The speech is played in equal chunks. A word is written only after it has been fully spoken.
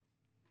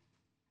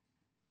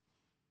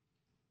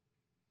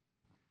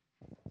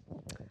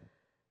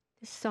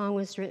This song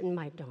was written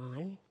by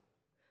Dawn.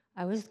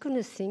 I was going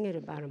to sing it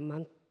about a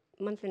month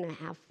and a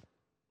half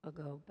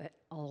ago, but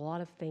a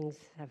lot of things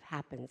have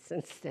happened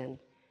since then.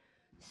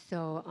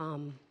 So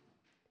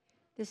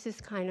this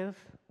is kind of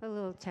a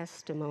little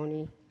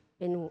testimony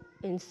in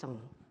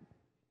song.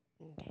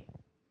 Okay.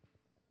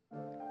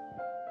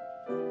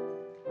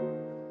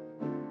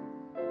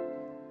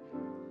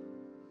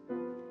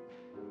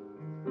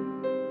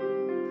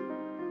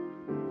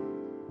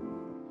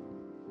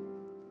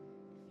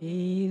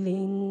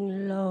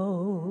 Feeling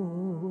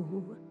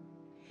low,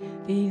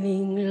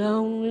 feeling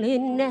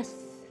loneliness,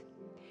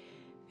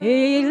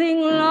 feeling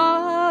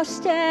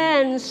lost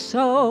and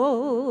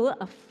so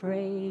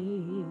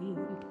afraid.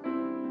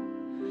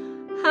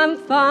 I'm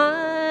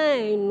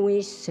fine,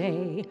 we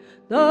say,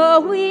 though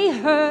we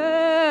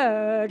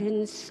hurt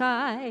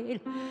inside.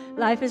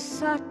 Life is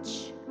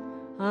such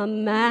a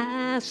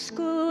masquerade.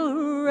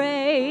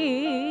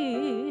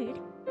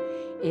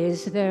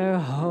 Is there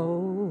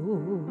hope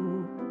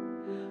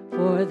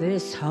for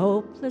this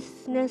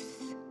hopelessness?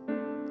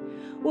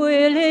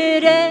 Will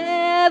it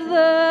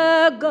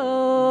ever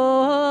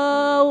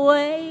go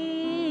away?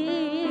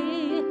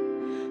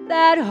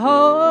 That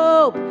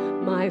hope,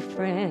 my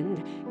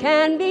friend,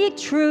 can be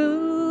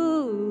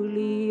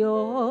truly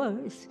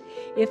yours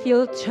if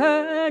you'll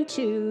turn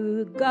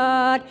to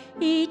God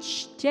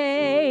each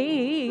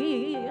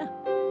day.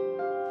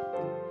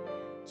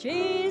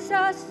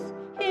 Jesus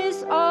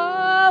is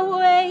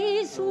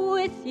always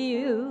with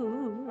you.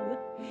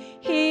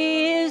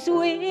 He is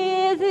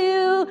with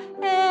you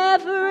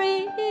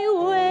everywhere.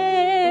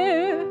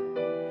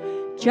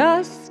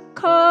 Just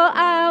call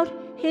out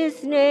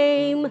His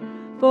name,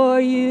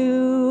 for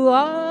you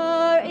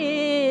are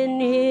in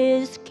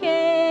His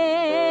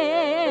care.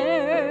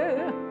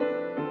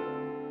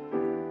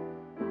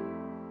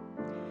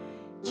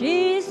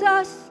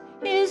 Jesus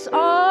is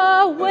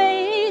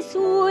always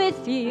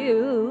with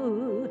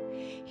you.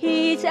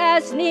 He's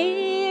as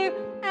near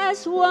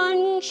as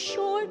one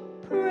short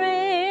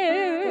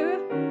prayer.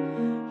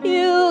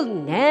 You'll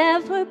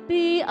never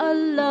be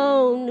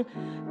alone,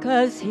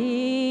 'cause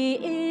He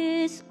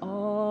is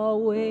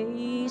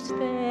always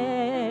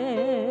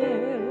there.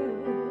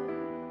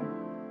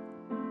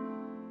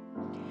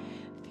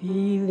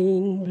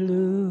 Feeling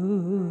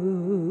blue,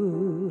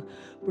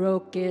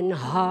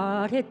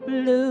 broken-hearted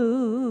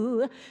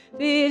blue,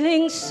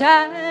 feeling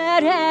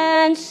sad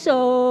and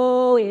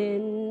so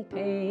in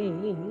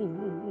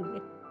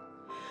pain.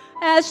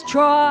 As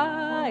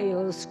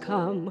trials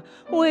come,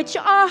 which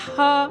are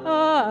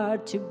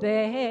hard to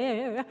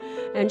bear,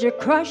 and you're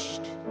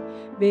crushed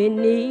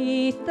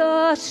beneath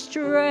the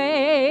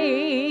strain.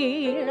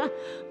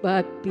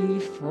 But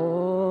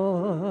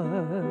before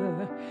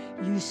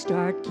you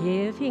start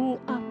giving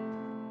up,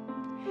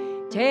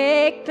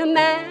 take the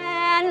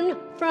man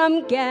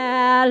from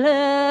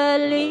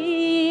Galilee.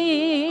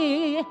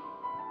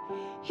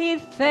 He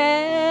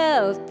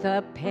felt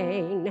the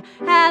pain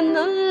and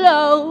the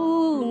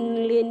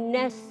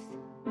loneliness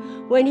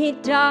when He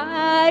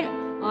died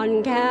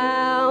on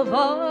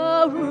Calvary.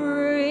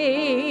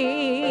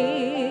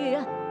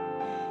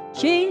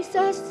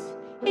 Jesus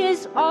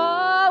is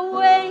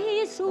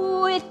always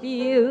with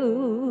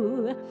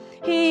you.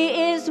 He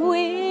is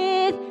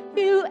with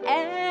you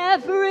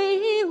everywhere.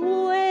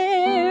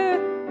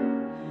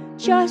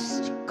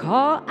 Just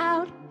call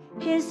out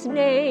His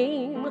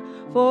name,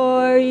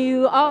 for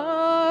you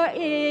are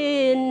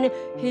in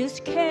His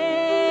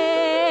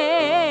care.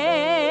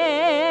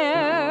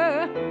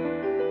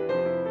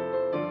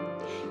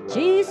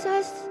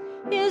 Jesus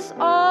is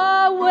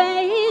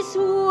always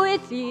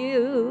with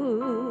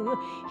you.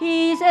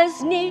 He's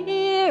as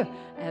near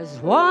as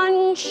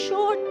one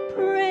short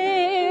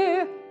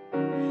prayer.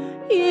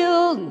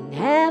 You'll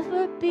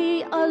never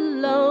be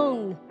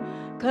alone,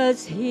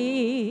 'cause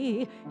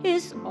He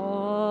is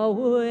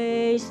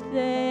always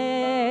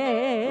there.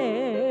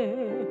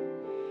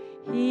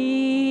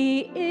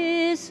 He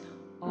is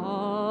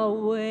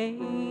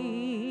always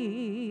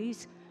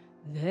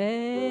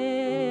there.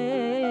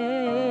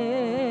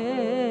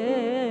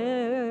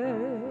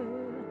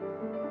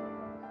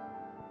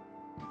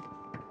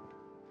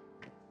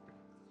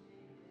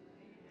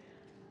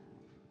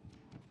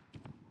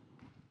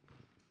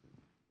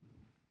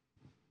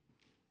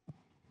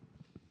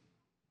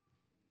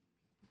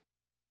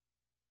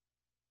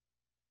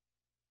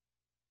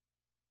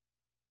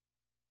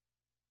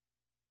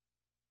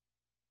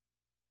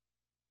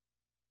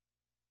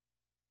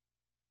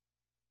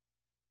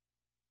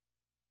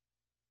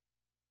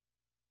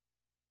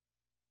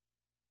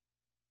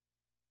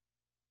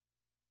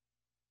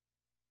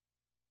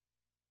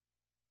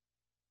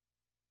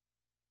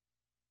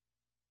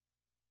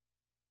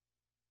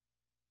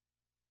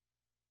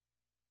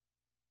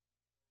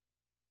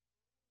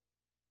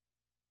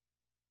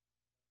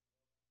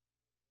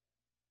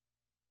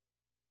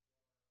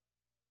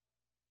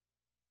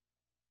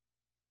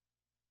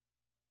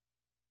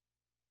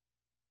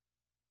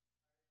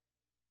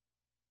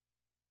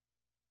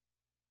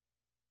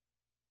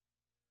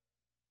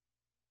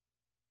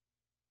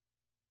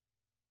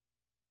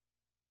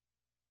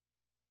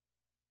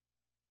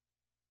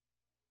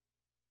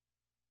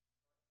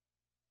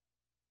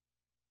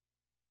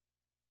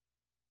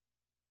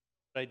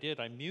 I did.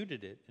 I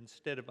muted it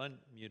instead of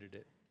unmuted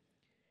it.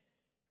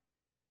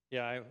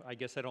 Yeah, I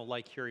guess I don't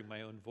like hearing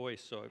my own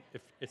voice, so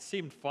it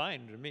seemed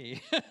fine to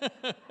me.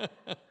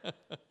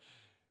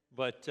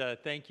 But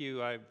thank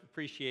you. I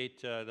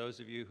appreciate those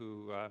of you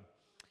who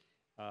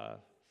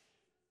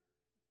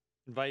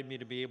invited me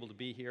to be able to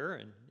be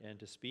here and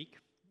to speak.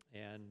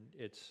 And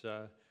it's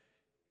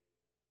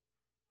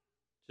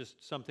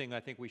just something I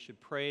think we should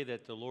pray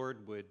that the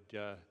Lord would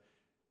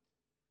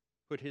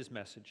put his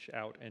message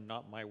out and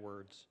not my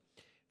words.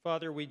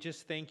 Father, we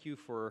just thank you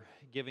for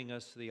giving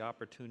us the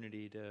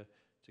opportunity to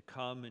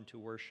come and to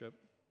worship,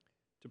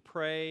 to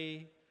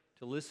pray,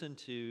 to listen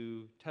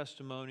to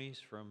testimonies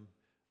from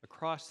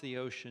across the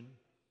ocean.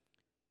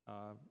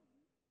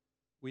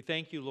 We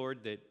thank you,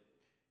 Lord, that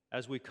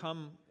as we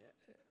come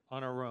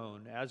on our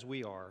own, as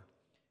we are,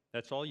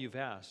 that's all you've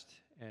asked,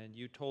 and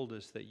you told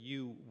us that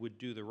you would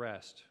do the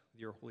rest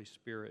with your Holy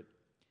Spirit.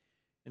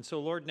 And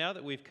so, Lord, now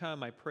that we've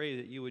come, I pray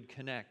that you would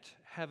connect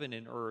heaven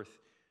and earth,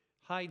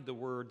 hide the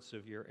words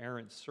of your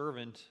errant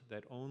servant,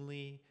 that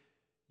only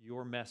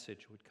your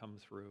message would come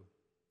through.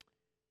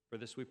 For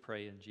this we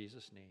pray in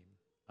Jesus' name.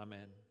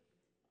 Amen.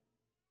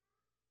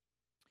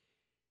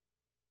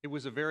 It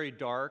was a very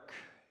dark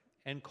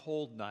and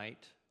cold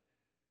night.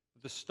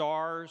 The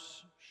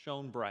stars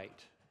shone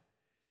bright.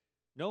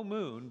 No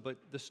moon, but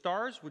the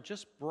stars were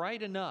just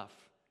bright enough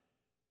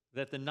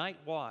that the night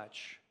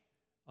watch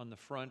on the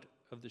front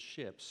of the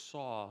ship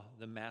saw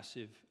the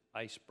massive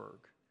iceberg.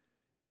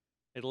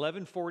 At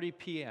 11:40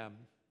 p.m.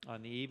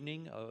 on the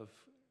evening of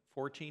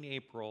 14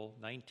 April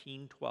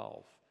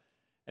 1912,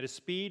 at a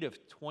speed of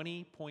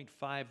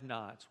 20.5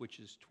 knots, which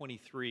is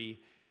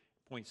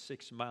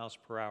 23.6 miles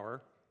per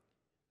hour,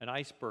 an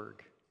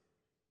iceberg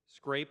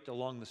scraped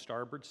along the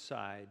starboard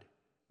side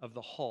of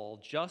the hull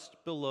just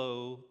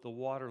below the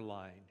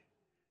waterline,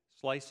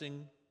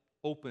 slicing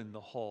open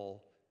the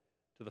hull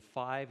to the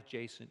 5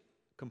 adjacent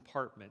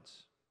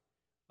compartments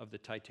of the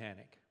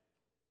Titanic.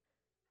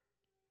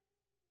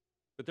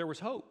 But there was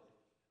hope.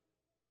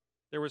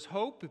 There was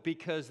hope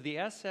because the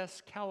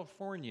SS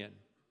Californian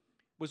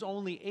was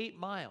only 8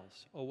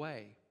 miles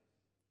away.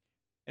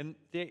 And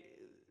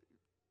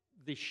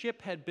the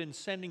ship had been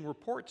sending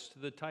reports to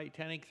the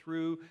Titanic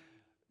through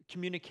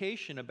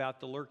communication about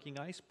the lurking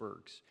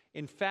icebergs.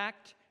 In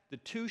fact, the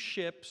two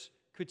ships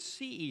could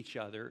see each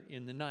other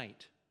in the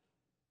night.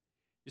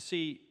 You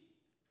see,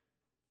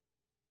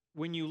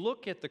 when you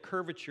look at the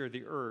curvature of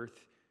the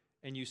earth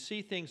and you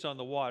see things on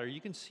the water,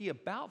 you can see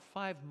about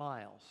 5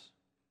 miles.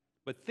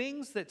 But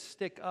things that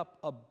stick up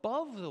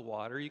above the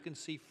water, you can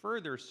see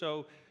further.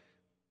 So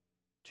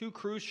 2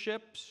 cruise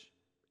ships,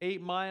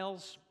 8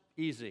 miles,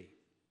 easy.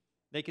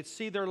 They could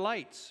see their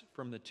lights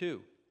from the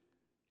 2.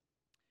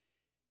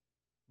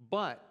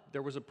 But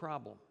there was a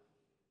problem.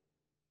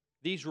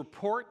 These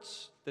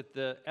reports that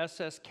the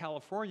SS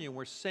California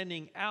were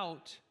sending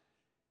out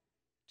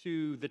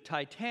to the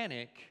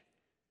Titanic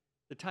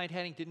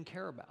didn't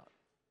care about.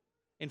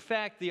 In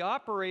fact, the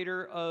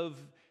operator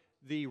of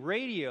the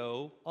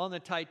radio on the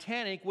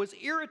Titanic was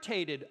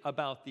irritated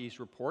about these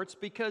reports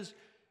because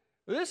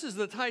this is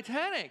the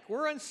Titanic.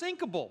 We're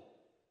unsinkable.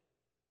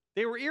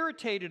 They were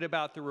irritated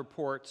about the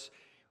reports.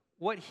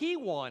 What he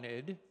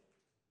wanted,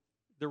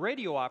 the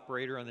radio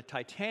operator on the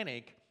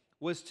Titanic,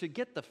 was to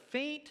get the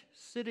faint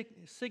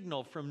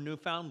signal from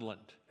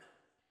Newfoundland,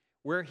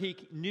 where he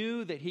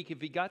knew that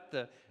if he got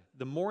the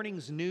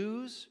morning's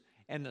news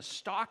and the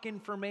stock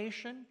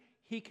information,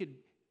 he could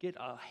get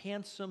a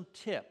handsome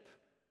tip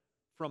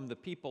from the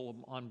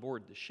people on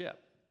board the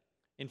ship.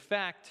 In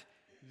fact,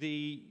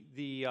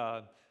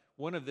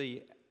 one of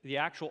the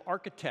actual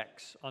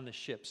architects on the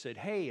ship said,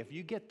 "Hey, if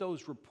you get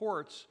those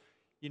reports,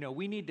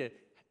 we need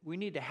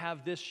to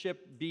have this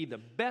ship be the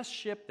best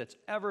ship that's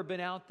ever been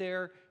out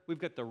there. We've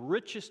got the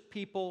richest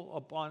people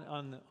up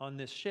on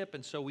this ship,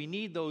 and so we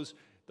need those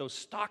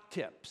stock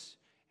tips,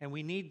 and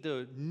we need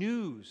the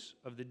news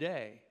of the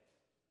day."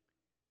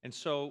 And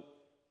so,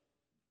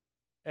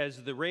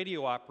 as the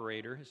radio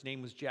operator, his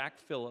name was Jack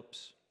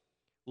Phillips,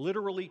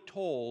 literally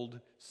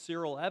told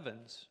Cyril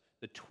Evans,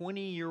 the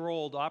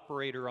 20-year-old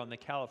operator on the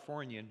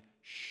Californian,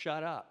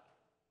 "Shut up.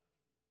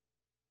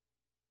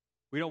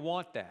 We don't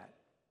want that.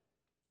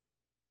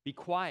 Be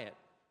quiet."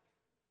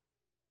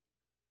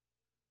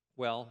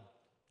 Well,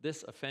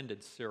 this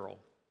offended Cyril.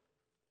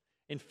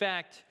 In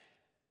fact,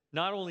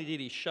 not only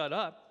did he shut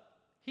up,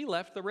 he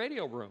left the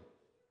radio room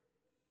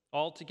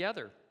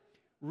altogether.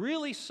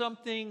 Really,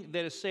 something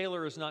that a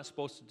sailor is not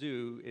supposed to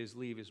do is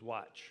leave his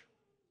watch,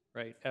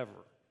 right,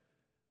 ever.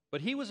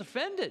 But he was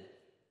offended.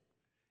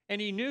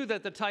 And he knew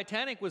that the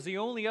Titanic was the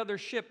only other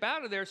ship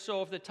out of there,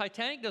 so if the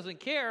Titanic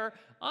doesn't care,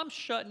 I'm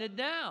shutting it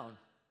down.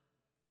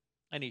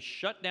 And he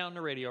shut down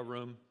the radio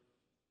room,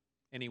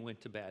 and he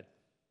went to bed.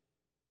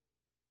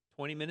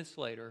 20 minutes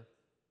later,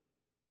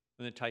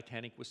 when the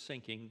Titanic was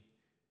sinking,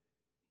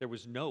 there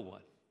was no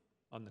one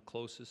on the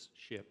closest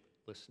ship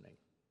listening.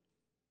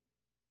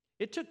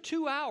 It took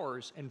 2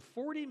 hours and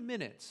 40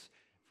 minutes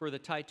for the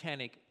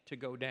Titanic to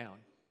go down.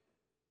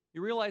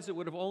 You realize it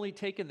would have only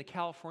taken the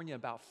California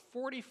about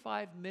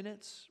 45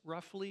 minutes,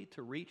 roughly,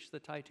 to reach the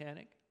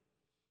Titanic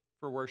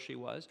for where she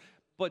was.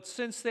 But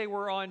since they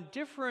were on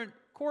different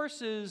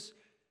courses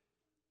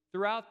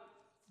throughout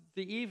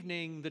the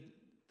evening,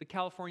 the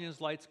California's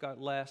lights got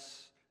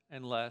less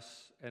and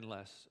less and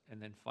less,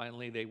 and then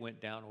finally they went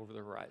down over the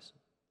horizon.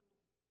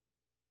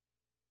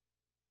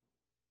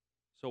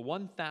 So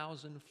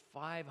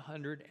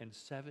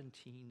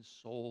 1,517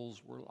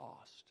 souls were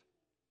lost.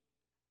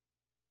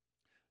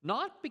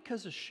 Not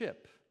because a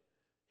ship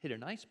hit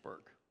an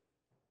iceberg,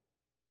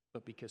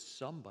 but because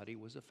somebody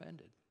was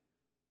offended.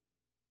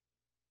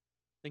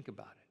 Think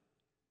about it.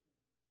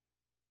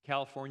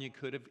 California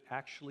could have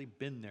actually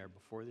been there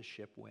before the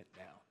ship went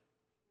down.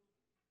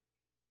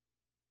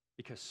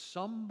 Because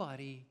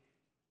somebody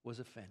was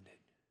offended.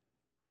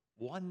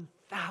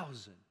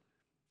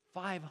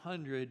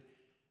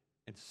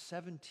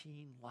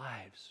 1,517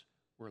 lives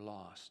were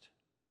lost.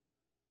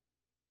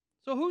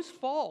 So whose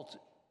fault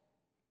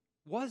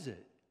was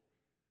it?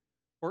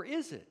 Or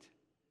is it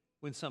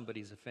when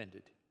somebody's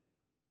offended?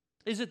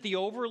 Is it the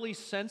overly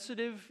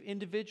sensitive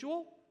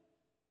individual?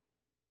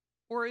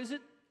 Or is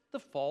it the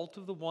fault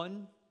of the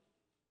one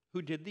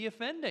who did the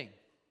offending?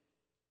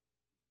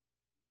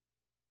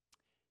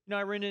 You know,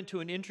 I ran into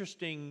an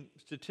interesting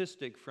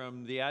statistic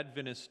from the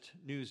Adventist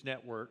News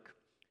Network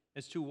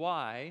as to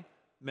why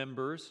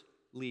members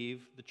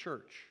leave the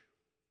church.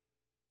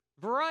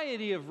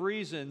 Variety of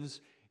reasons,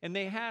 and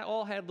they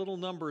all had little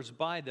numbers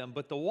by them,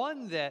 but the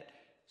one that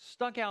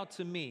stuck out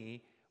to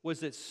me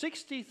was that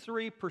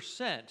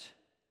 63%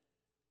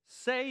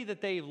 say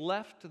that they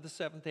left the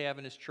Seventh-day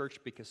Adventist Church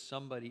because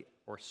somebody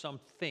or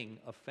something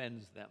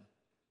offends them.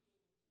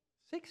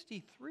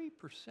 63%.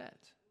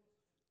 It's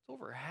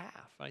over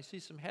half. I see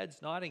some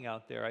heads nodding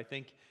out there. I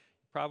think you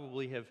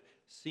probably have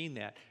seen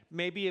that.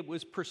 Maybe it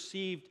was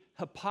perceived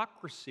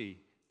hypocrisy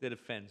that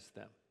offends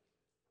them.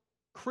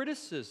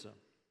 Criticism.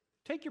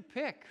 Take your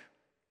pick.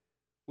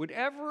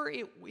 Whatever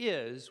it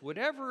is,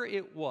 whatever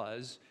it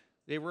was,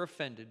 they were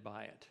offended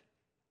by it.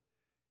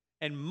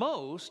 And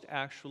most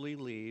actually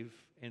leave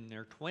in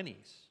their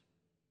 20s.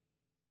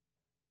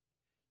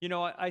 You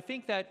know, I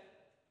think that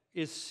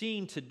is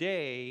seen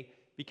today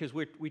because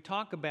we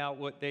talk about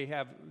what they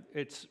have.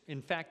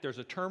 In fact, there's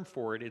a term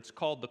for it. It's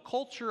called the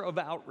culture of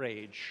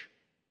outrage.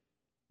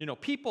 You know,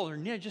 people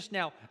are just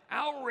now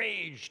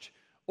outraged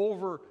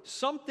over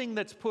something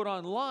that's put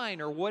online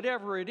or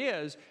whatever it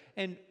is.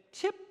 And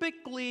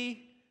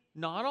typically,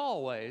 not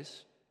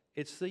always,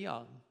 it's the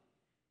young.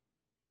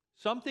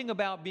 Something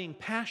about being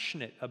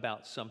passionate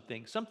about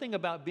something, something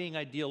about being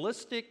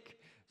idealistic,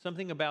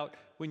 something about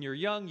when you're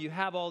young, you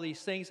have all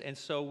these things, and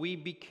so we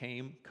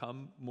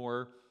become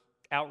more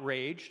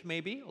outraged,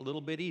 maybe, a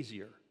little bit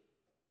easier.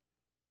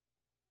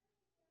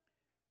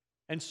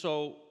 And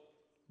so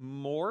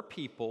more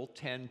people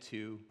tend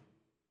to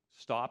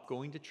stop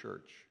going to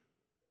church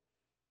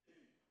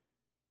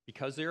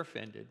because they're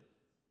offended,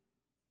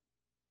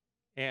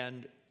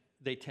 and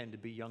they tend to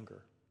be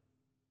younger.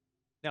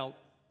 Now,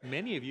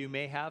 many of you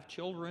may have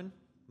children.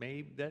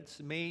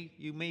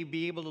 You may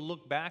be able to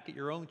look back at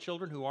your own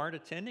children who aren't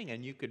attending,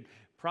 and you could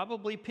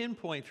probably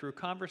pinpoint through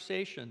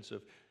conversations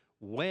of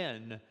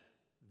when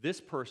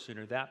this person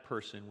or that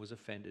person was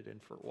offended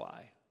and for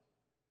why.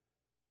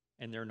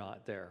 And they're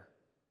not there.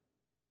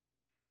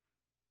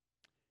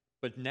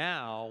 But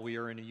now we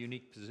are in a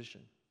unique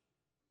position.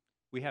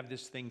 We have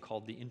this thing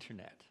called the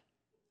internet.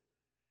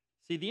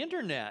 See, the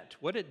internet,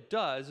 what it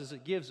does is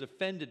it gives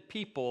offended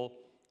people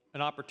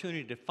an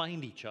opportunity to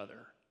find each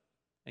other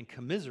and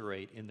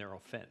commiserate in their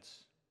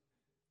offense,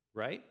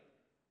 right?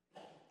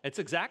 It's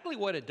exactly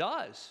what it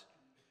does.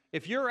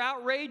 If you're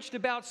outraged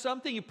about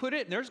something, you put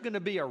it, and there's going to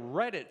be a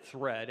Reddit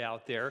thread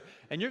out there,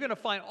 and you're going to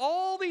find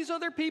all these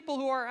other people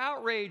who are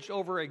outraged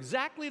over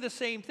exactly the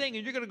same thing,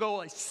 and you're going to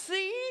go,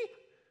 see?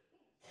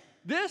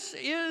 This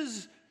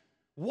is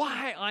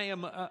why I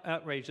am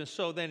outraged. And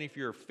so then if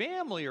your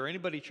family or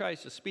anybody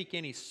tries to speak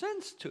any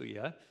sense to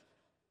you,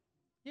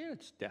 yeah,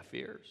 it's deaf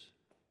ears,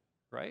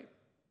 right?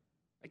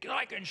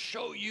 I can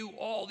show you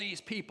all these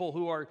people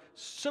who are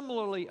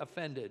similarly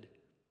offended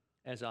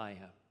as I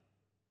am.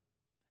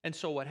 And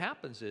so what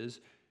happens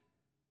is,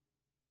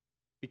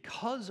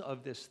 because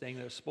of this thing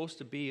that's supposed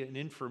to be an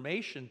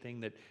information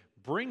thing that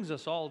brings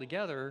us all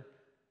together,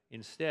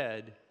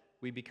 instead,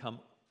 we become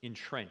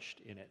entrenched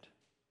in it.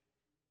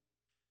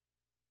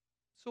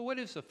 So what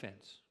is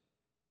offense?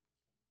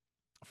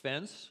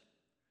 Offense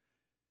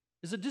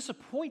is a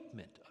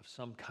disappointment of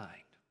some kind,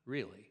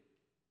 really.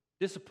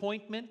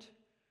 Disappointment.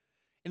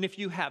 And if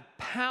you have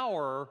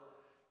power,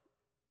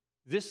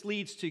 this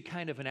leads to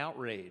kind of an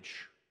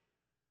outrage.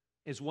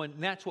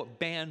 That's what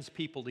bands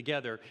people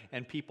together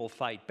and people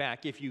fight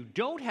back. If you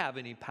don't have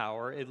any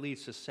power, it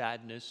leads to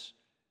sadness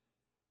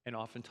and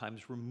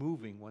oftentimes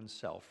removing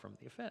oneself from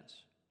the offense.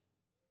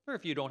 Or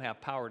if you don't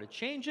have power to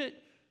change it,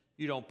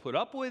 you don't put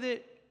up with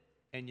it,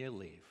 and you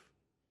leave.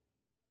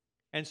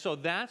 And so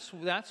that's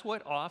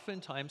what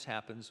oftentimes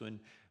happens when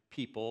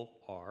people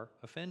are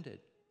offended.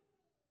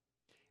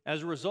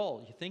 As a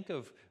result, you think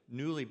of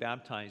newly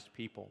baptized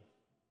people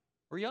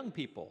or young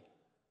people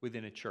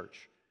within a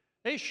church.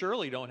 They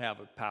surely don't have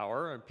a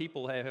power, and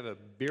people have a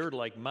beard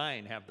like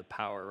mine have the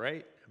power,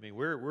 right? I mean,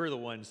 we're the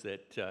ones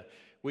that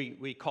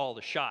we call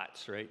the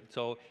shots, right?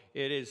 So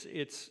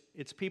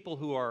it's people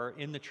who are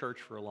in the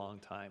church for a long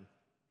time.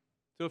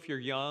 So if you're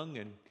young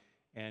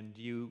and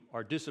you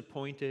are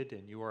disappointed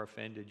and you are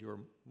offended, you're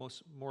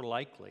more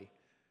likely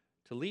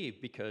to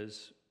leave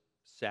because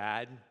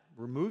sad,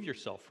 remove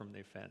yourself from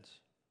the offense.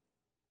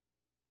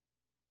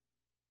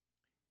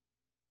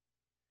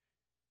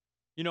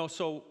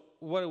 So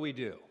what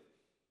do?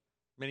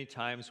 Many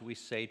times we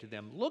say to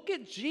them, look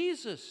at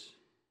Jesus.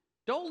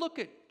 Don't look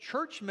at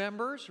church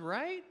members,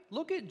 right?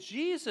 Look at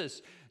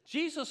Jesus.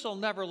 Jesus will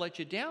never let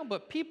you down,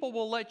 but people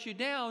will let you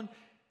down.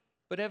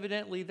 But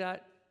evidently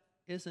that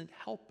isn't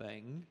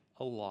helping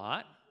a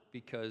lot,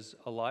 because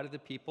a lot of the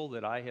people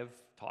that I have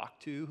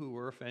talked to who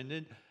were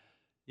offended,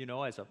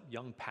 as a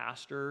young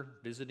pastor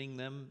visiting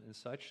them and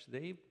such,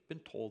 they've been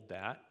told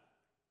that.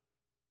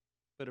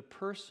 But a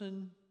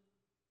person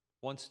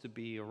wants to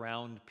be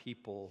around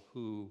people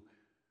who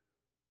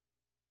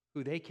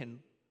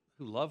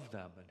love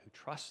them and who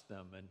trust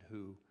them and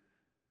who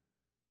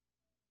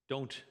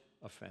don't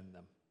offend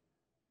them.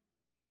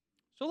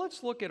 So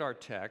let's look at our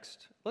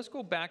text. Let's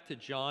go back to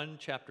John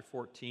chapter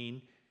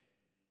 14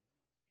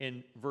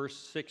 and verse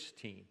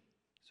 16.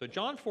 So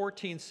John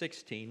 14,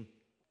 16.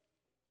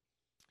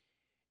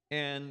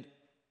 And I'm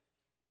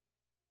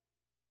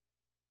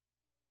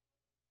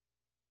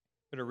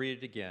going to read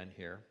it again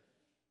here.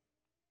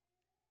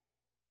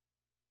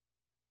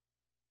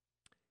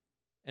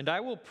 And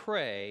I will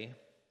pray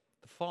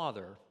the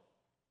Father,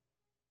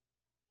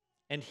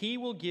 and he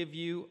will give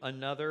you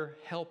another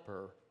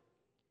helper,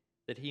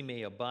 that he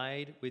may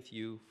abide with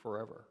you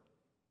forever.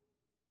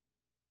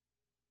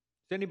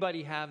 Does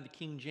anybody have the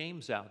King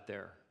James out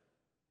there?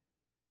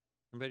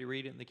 Anybody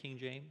read it in the King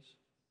James?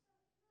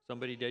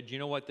 Somebody did. Do you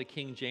know what the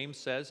King James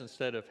says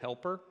instead of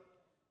helper?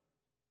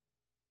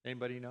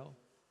 Anybody know?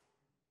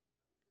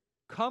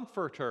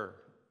 Comforter.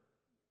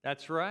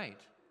 That's right.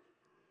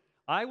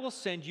 I will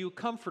send you a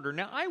comforter.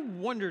 Now, I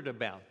wondered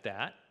about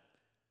that.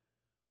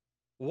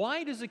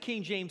 Why does the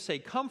King James say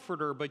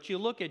comforter, but you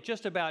look at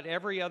just about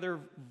every other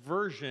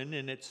version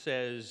and it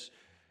says,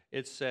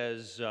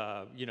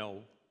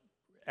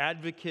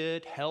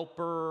 advocate,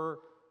 helper,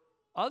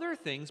 other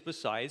things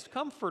besides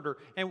comforter.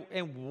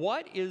 And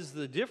what is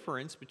the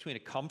difference between a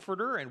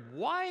comforter and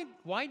why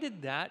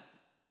did that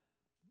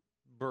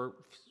verb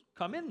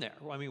come in there?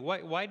 I mean,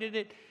 why did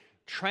it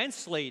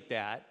translate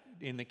that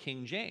in the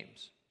King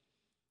James?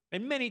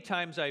 And many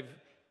times I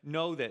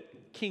know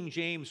that King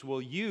James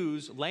will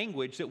use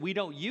language that we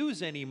don't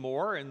use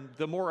anymore, and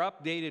the more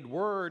updated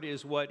word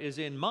is what is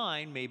in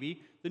mine,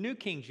 maybe the New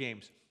King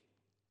James.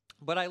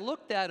 But I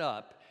looked that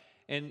up,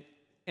 and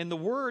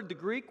the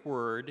Greek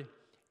word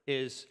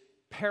is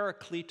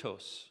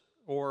parakletos,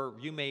 or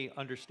you may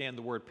understand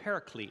the word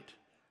paraclete,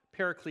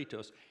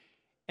 parakletos.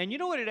 And you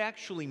know what it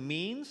actually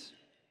means?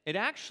 It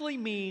actually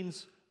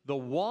means the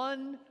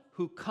one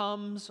who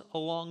comes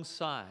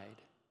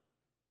alongside.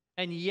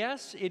 And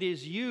yes, it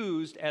is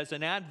used as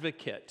an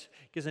advocate,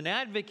 because an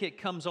advocate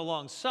comes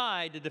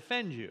alongside to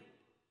defend you.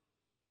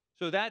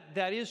 So that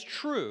is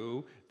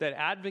true, that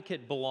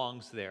advocate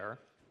belongs there.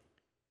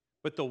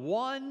 But the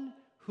one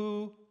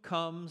who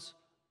comes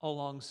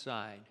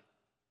alongside.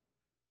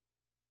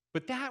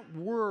 But that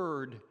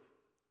word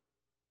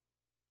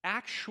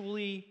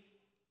actually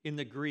in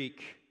the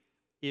Greek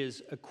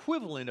is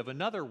equivalent of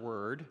another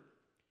word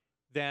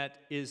that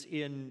is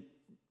in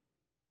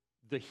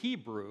the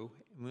Hebrew.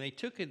 When they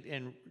took it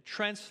and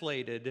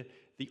translated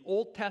the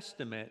Old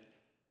Testament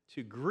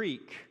to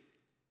Greek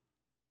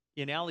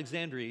in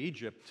Alexandria,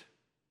 Egypt,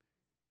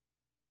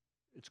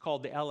 it's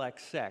called the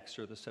LXX,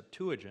 or the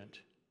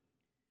Septuagint.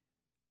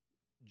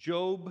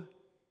 Job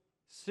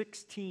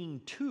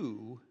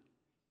 16:2,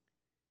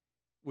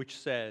 which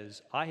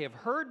says, I have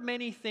heard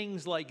many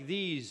things like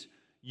these.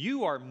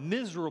 You are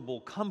miserable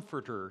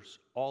comforters,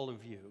 all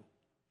of you.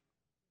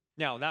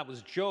 Now, that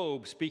was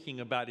Job speaking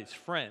about his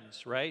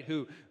friends, right,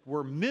 who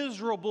were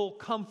miserable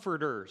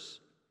comforters.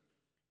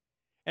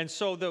 And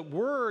so the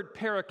word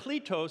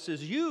parakletos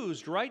is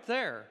used right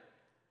there.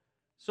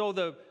 So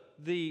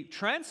the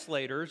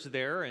translators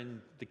there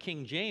in the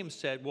King James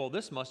said, well,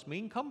 this must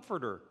mean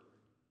comforter.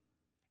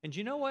 And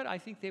you know what? I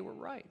think they were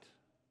right.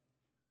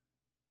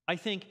 I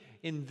think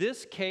in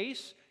this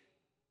case,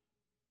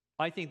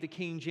 I think the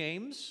King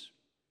James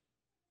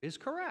is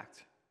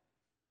correct.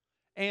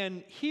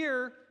 And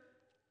here,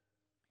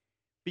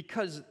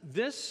 because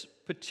this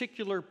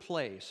particular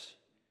place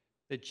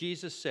that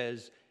Jesus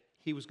says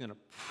he was going to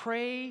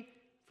pray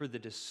for the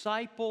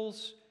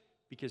disciples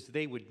because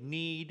they would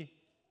need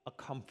a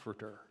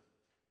comforter.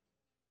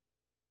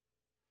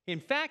 In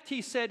fact,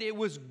 he said, it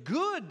was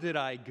good that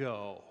I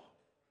go.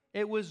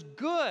 It was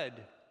good.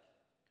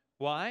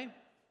 Why?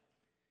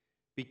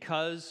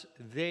 Because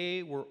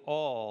they were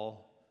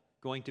all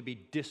going to be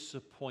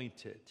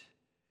disappointed.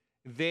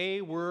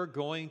 They were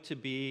going to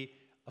be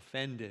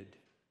offended.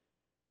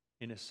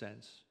 in a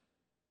sense.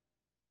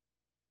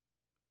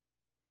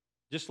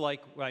 Just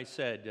like I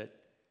said, that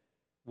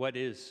what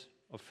is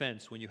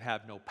offense when you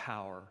have no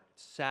power?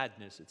 It's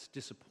sadness, it's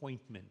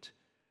disappointment.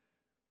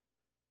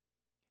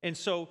 And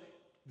so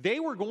they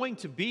were going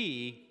to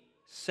be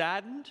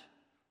saddened,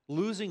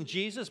 losing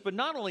Jesus, but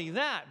not only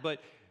that,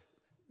 but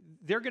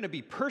they're going to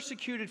be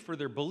persecuted for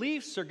their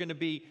beliefs. They're going to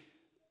be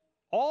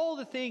all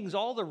the things,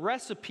 all the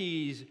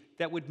recipes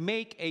that would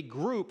make a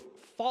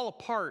group fall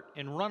apart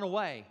and run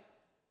away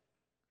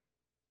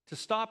to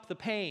stop the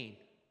pain.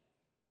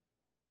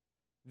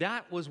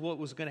 That was what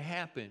was going to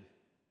happen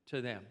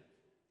to them.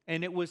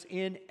 And it was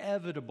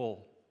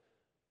inevitable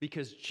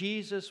because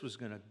Jesus was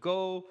going to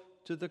go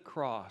to the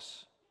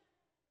cross.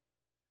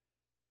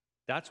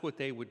 That's what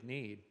they would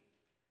need.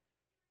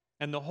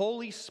 And the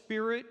Holy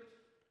Spirit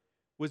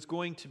was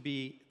going to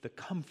be the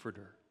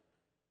comforter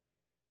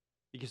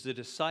because the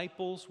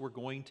disciples were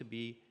going to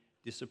be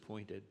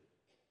disappointed.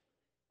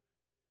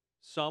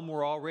 Some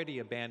were already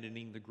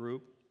abandoning the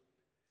group,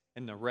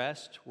 and the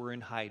rest were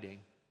in hiding.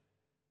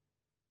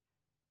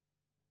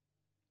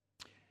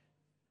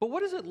 But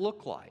what does it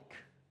look like?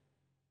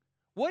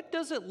 What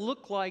does it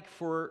look like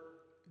for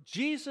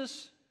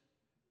Jesus,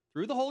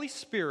 through the Holy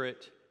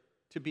Spirit,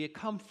 to be a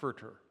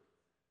comforter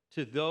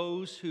to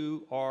those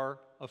who are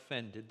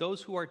offended,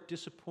 those who are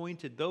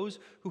disappointed, those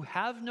who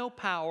have no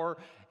power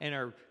and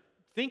are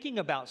thinking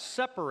about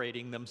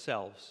separating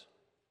themselves?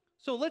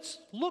 So let's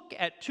look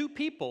at two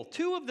people,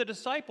 two of the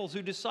disciples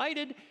who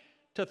decided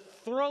to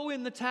throw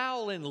in the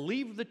towel and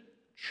leave the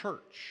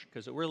church,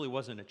 because it really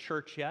wasn't a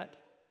church yet,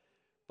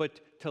 but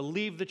to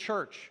leave the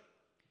church.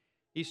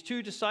 These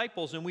two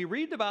disciples, and we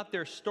read about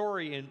their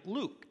story in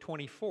Luke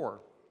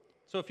 24.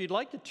 So if you'd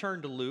like to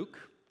turn to Luke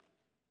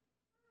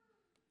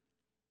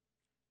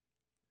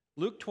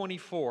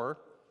 24,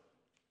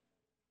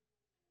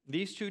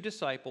 these two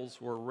disciples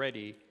were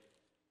ready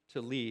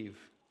to leave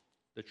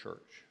the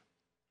church.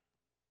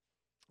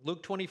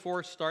 Luke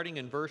 24, starting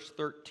in verse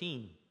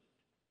 13.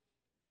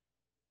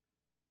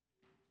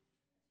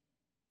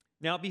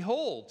 Now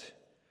behold,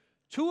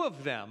 two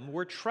of them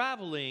were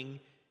traveling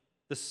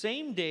the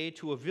same day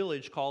to a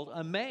village called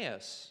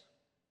Emmaus,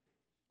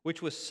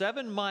 which was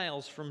 7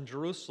 miles from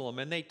Jerusalem,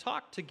 and they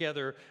talked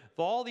together of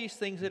all these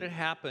things that had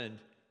happened.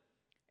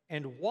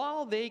 And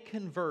while they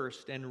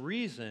conversed and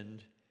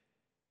reasoned,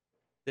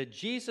 that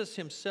Jesus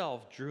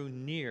himself drew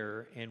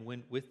near and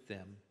went with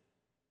them.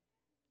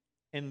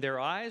 And their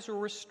eyes were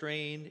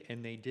restrained,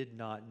 and they did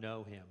not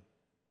know him.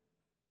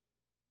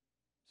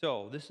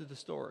 So, this is the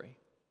story.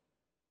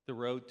 The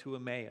road to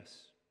Emmaus.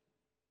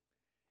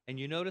 And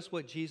you notice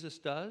what Jesus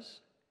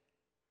does?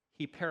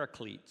 He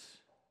paracletes.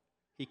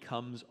 He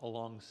comes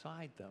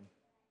alongside them.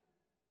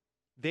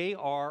 They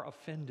are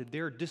offended.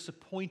 They're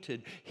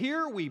disappointed.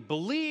 Here we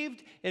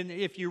believed, and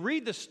if you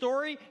read the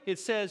story, it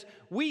says,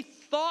 we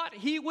thought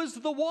he was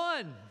the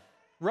one,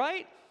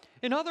 right?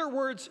 In other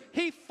words,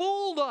 he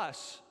fooled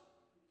us.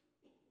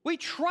 We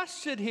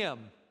trusted him.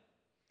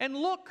 And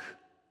look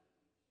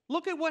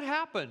at what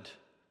happened.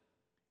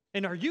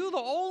 And are you the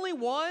only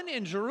one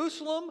in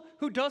Jerusalem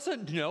who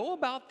doesn't know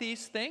about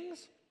these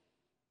things?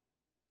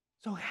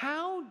 So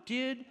how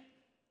did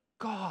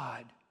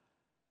God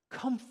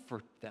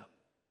comfort them?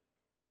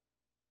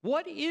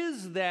 What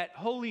is that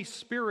Holy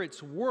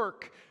Spirit's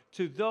work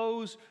to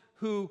those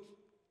who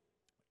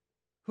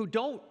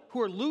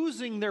are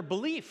losing their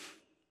belief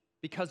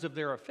because of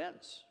their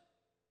offense?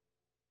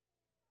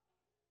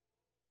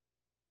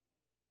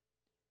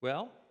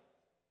 Well,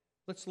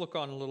 let's look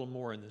on a little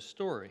more in this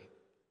story.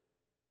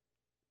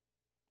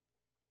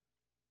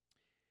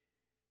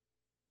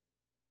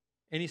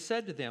 And he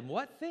said to them,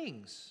 what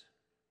things?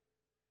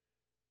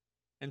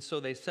 And so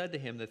they said to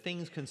him, the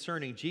things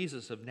concerning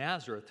Jesus of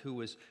Nazareth, who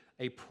was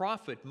a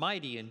prophet,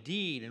 mighty in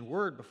deed and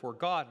word before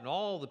God and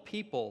all the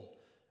people,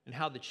 and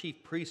how the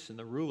chief priests and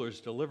the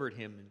rulers delivered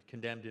him and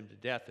condemned him to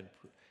death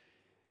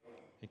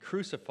and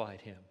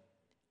crucified him.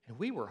 And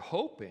we were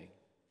hoping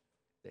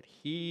that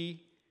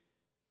he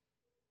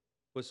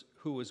was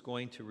who was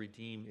going to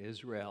redeem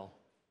Israel.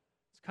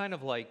 It's kind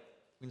of like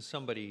when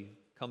somebody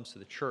comes to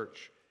the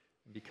church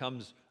and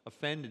becomes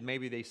offended.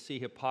 Maybe they see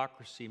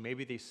hypocrisy.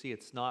 Maybe they see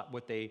it's not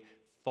what they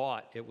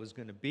thought it was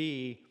going to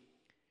be.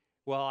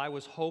 Well, I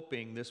was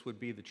hoping this would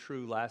be the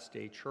true last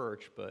day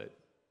church, but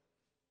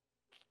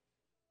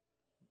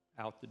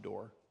out the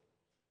door.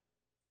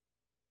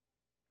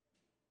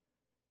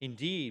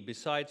 Indeed,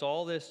 besides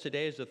all this,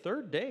 today is the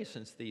third day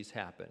since these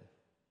happened.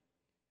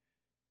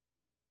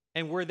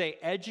 And were they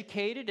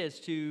educated as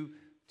to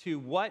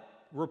what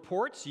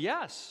reports?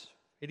 Yes.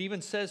 It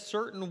even says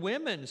certain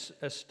women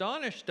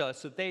astonished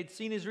us that they had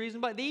seen his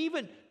reason, but they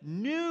even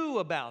knew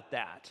about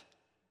that.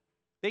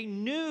 They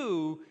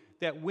knew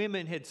that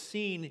women had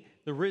seen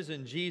the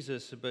risen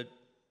Jesus, but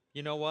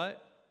you know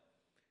what?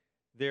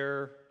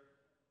 Their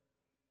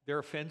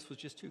offense was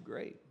just too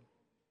great.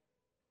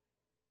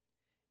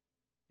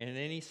 And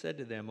then he said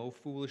to them, O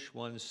foolish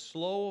ones,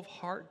 slow of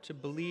heart to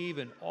believe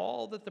in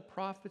all that the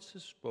prophets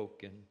have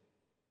spoken.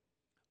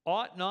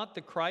 Ought not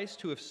the Christ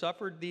to have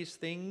suffered these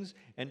things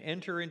and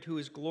enter into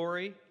his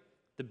glory?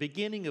 The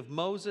beginning of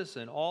Moses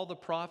and all the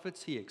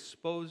prophets he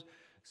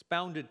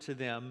expounded to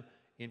them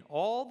in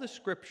all the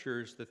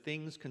scriptures the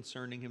things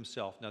concerning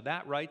himself. Now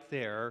that right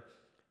there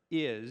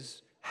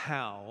is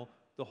how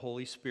the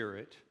Holy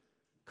Spirit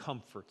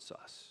comforts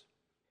us.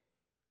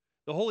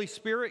 The Holy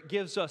Spirit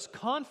gives us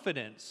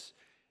confidence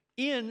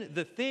in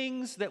the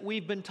things that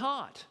we've been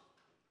taught.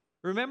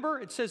 Remember,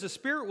 it says the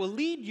Spirit will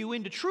lead you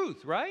into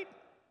truth, right?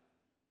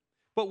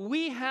 But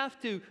we have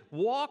to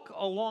walk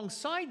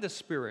alongside the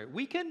Spirit.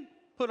 We can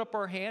put up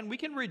our hand, we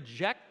can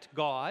reject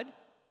God.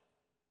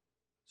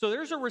 So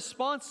there's a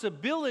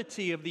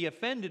responsibility of the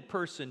offended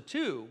person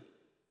too.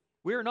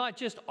 We're not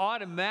just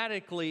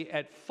automatically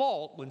at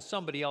fault when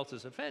somebody else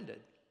is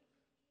offended.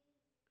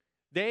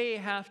 They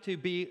have to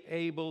be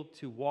able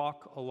to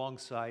walk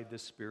alongside the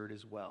Spirit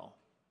as well.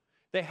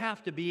 They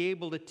have to be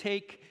able to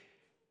take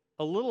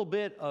a little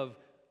bit of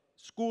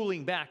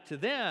schooling back to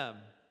them.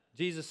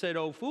 Jesus said,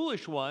 "Oh,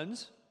 foolish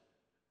ones."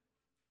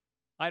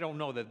 I don't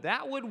know that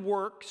that would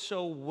work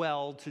so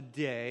well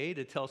today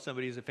to tell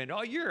somebody who's offended,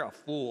 "Oh, you're a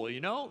fool," you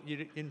know?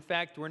 In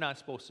fact, we're not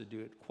supposed to do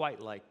it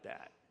quite like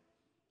that.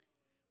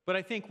 But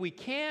I think we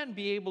can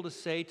be able to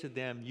say to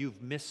them,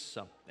 "You've missed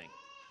something.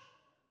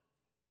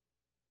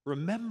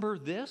 Remember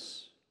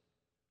this?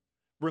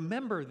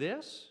 Remember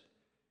this?"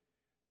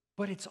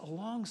 But it's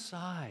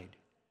alongside.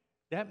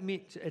 That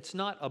means it's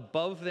not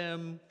above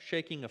them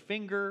shaking a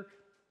finger.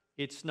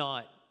 It's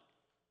not,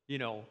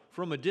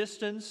 from a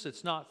distance.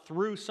 It's not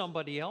through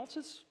somebody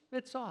else.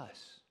 It's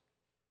us.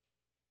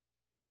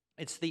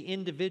 It's the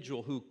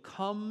individual who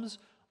comes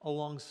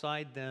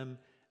alongside them,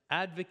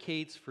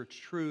 advocates for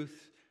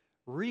truth,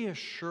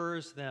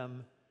 reassures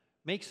them,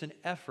 makes an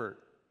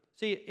effort.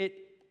 See,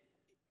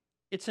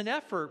 it's an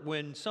effort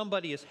when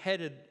somebody is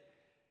headed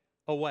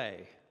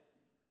away.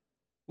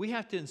 We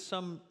have to, in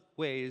some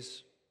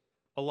ways,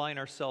 align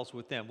ourselves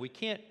with them. We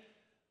can't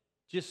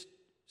just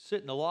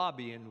sit in the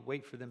lobby and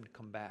wait for them to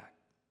come back.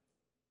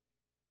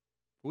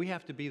 We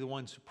have to be the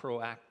ones who are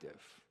proactive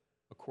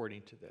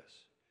according to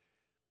this.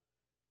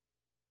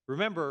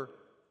 Remember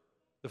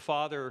the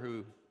father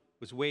who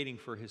was waiting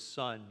for his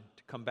son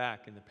to come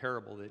back in the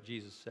parable that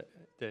Jesus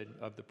said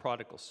of the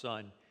prodigal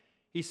son.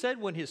 He said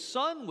when his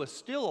son was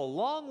still a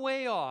long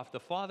way off, the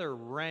father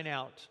ran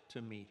out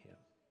to meet him.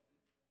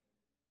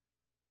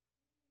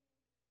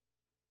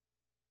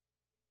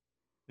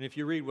 And if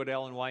you read what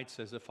Ellen White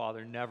says, the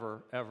father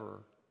never,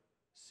 ever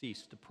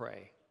ceased to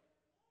pray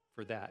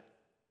for that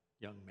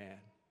young man.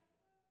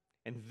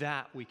 And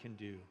that we can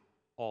do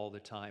all the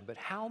time. But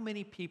how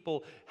many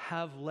people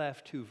have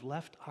left who've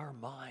left our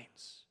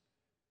minds?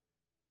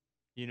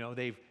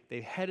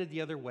 They've headed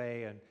the other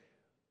way and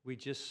they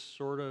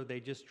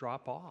just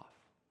drop off.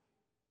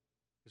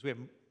 Because we have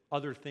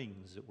other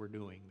things that we're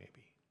doing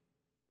maybe.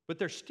 But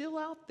they're still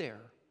out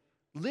there,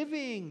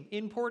 living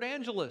in Port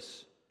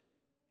Angeles.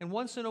 And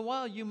once in a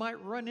while, you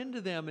might run into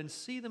them and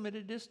see them at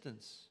a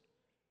distance.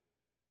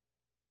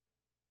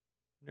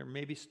 They're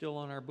maybe still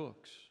on our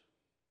books.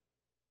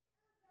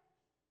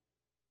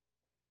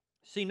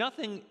 See,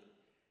 nothing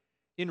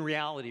in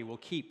reality will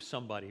keep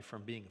somebody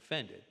from being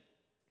offended.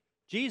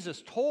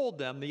 Jesus told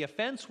them the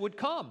offense would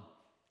come.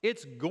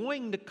 It's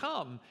going to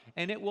come,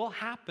 and it will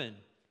happen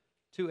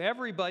to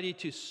everybody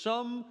to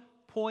some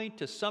point,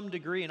 to some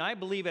degree. And I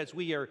believe as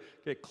we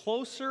get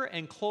closer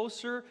and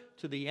closer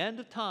to the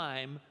end of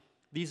time,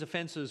 these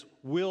offenses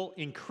will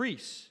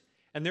increase.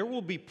 And there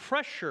will be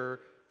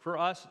pressure for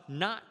us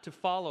not to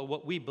follow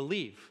what we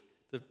believe.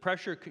 The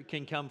pressure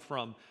can come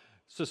from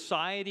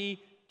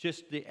society,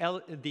 just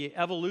the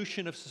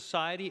evolution of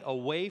society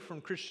away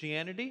from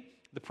Christianity.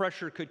 The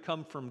pressure could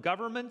come from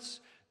governments.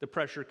 The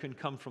pressure can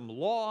come from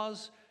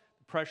laws.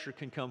 The pressure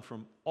can come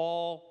from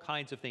all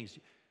kinds of things.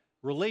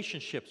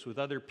 Relationships with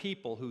other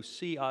people who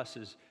see us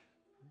as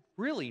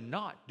really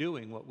not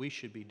doing what we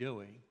should be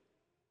doing.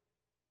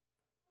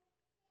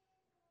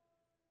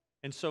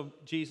 And so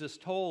Jesus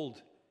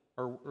told,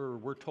 or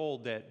we're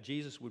told that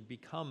Jesus would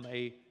become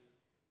a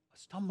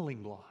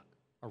stumbling block,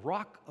 a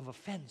rock of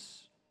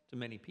offense to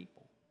many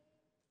people.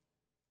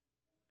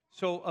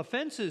 So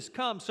offenses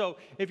come. So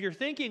if you're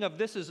thinking of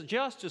this as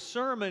just a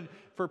sermon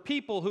for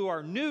people who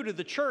are new to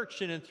the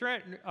church and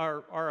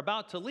are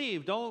about to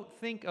leave, don't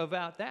think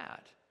about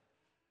that.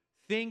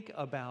 Think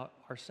about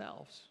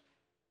ourselves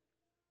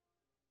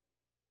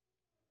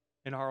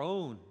and our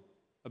own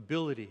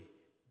ability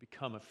to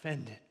become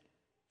offended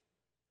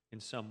in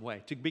some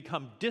way, to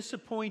become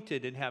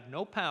disappointed and have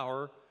no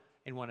power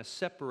and want to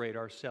separate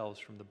ourselves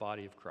from the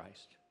body of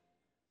Christ.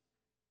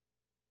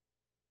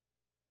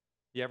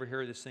 You ever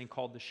hear of this thing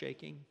called the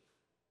shaking?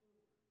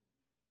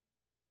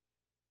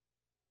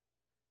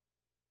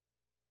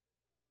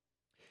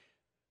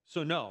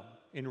 So no,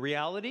 in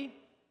reality,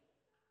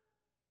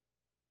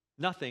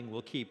 nothing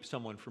will keep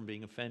someone from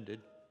being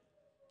offended.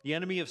 The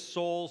enemy of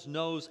souls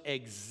knows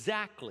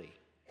exactly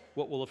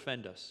what will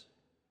offend us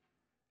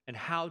and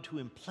how to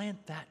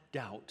implant that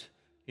doubt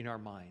in our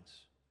minds.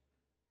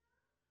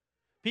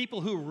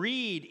 People who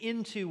read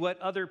into what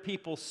other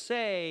people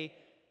say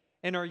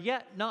and are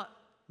yet not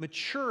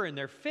mature in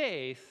their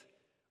faith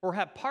or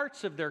have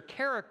parts of their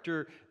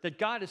character that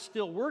God is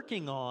still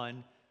working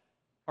on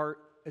are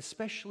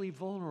especially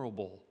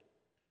vulnerable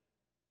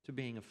to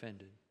being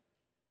offended.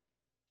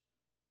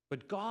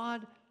 But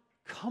God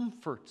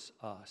comforts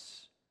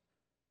us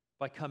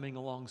by coming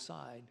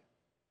alongside.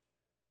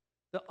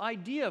 The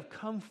idea of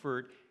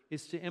comfort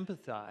is to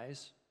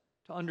empathize,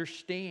 to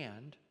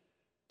understand,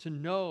 to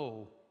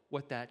know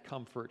what that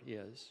comfort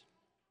is.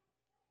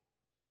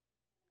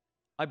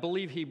 I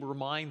believe he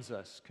reminds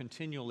us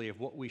continually of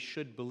what we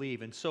should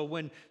believe. And so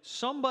when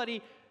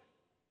somebody,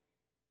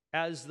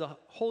 as the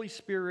Holy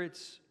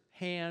Spirit's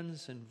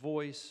hands and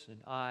voice and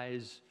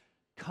eyes,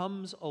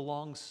 comes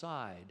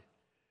alongside,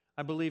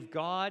 I believe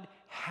God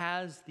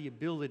has the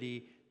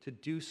ability to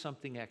do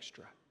something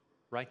extra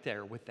right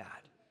there with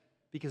that.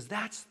 Because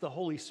that's the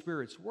Holy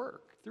Spirit's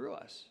work through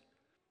us.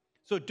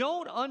 So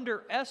don't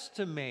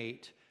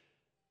underestimate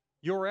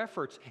your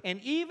efforts. And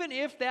even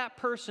if that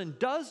person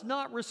does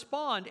not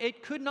respond,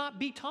 it could not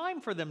be time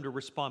for them to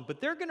respond,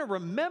 but they're going to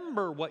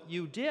remember what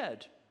you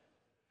did.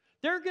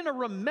 They're going to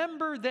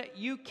remember that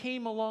you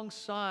came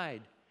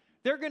alongside.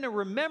 They're going to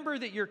remember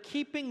that you're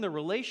keeping the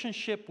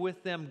relationship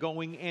with them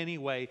going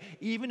anyway,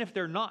 even if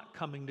they're not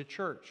coming to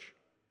church.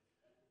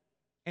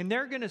 And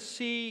they're going to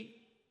see,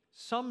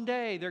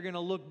 someday they're going to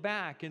look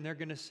back and they're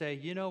going to say,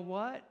 you know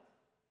what?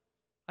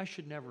 I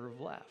should never have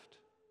left.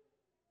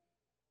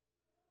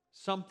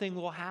 Something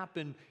will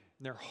happen,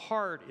 and their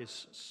heart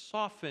is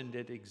softened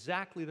at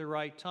exactly the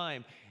right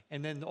time.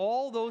 And then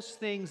all those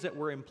things that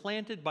were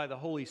implanted by the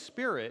Holy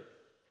Spirit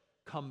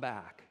come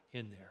back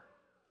in there.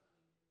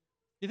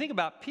 You think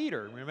about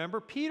Peter.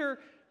 Remember, Peter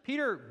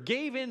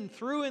gave in,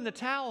 threw in the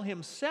towel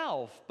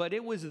himself, but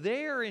it was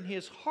there in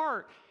his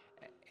heart.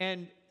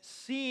 And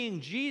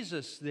seeing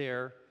Jesus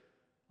there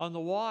on the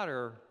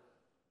water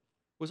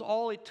was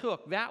all it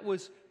took. It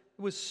was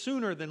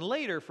sooner than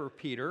later for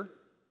Peter.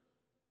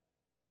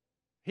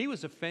 He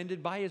was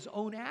offended by his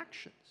own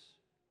actions.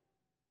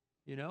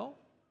 You know?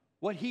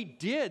 What he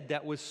did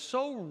that was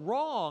so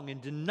wrong in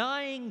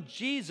denying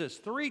Jesus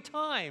 3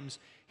 times,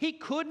 he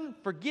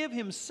couldn't forgive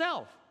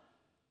himself.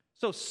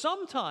 So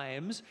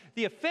sometimes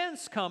the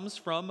offense comes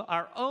from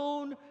our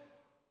own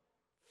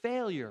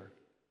failure,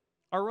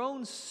 our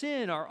own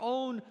sin, our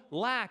own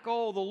lack.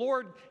 Oh, the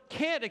Lord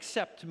can't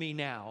accept me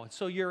now. And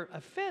so your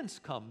offense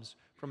comes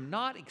from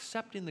not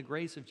accepting the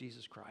grace of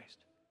Jesus Christ.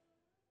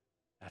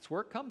 That's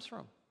where it comes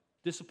from.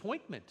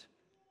 Disappointment,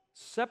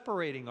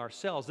 separating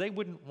ourselves. They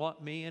wouldn't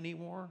want me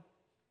anymore.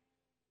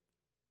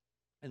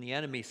 And the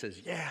enemy says,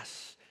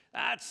 yes,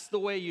 that's the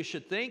way you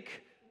should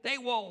think. They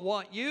won't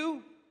want you.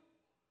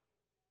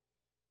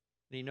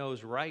 And he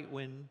knows right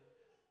when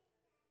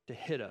to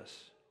hit us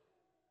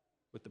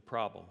with the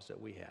problems that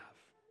we have.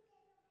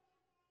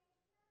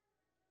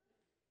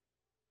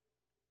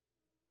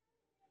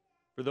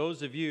 For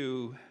those of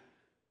you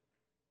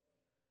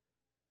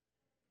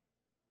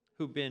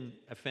who've been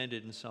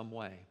offended in some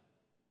way,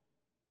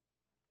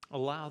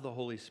 allow the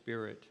Holy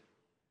Spirit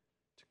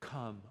to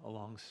come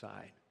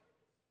alongside.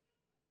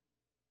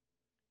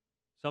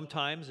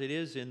 Sometimes it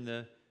is in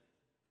the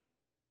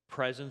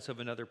presence of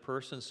another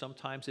person.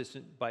 Sometimes it's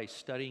by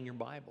studying your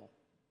Bible,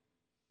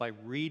 by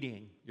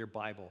reading your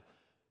Bible.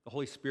 The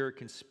Holy Spirit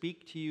can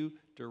speak to you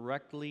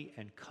directly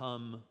and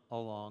come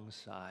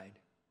alongside.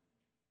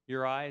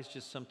 Your eyes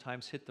just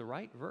sometimes hit the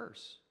right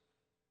verse,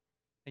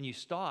 and you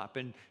stop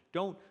and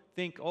don't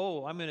think,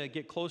 oh, I'm going to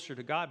get closer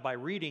to God by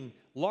reading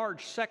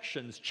large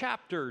sections,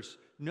 chapters.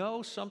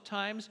 No,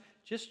 sometimes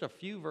just a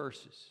few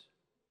verses.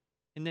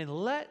 And then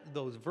let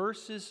those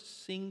verses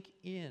sink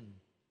in.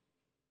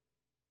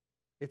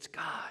 It's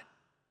God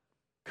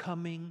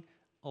coming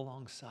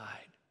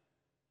alongside,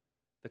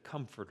 the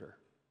Comforter.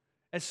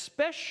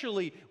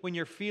 Especially when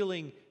you're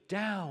feeling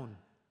down,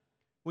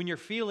 when you're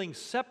feeling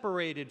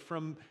separated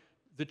from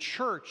the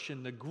church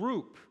and the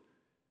group,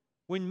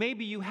 when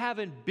maybe you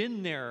haven't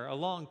been there a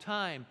long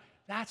time.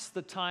 That's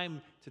the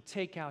time to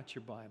take out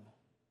your Bible,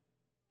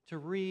 to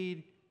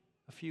read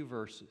a few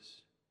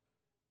verses,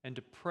 and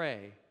to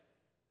pray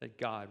that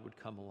God would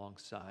come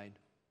alongside.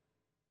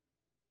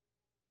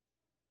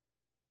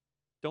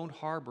 Don't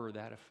harbor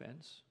that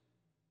offense.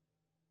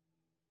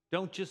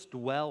 Don't just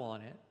dwell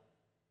on it,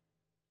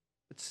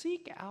 but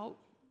seek out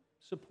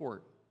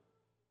support.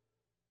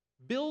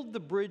 Build the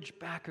bridge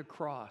back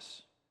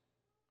across.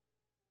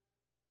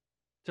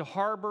 To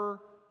harbor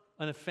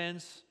an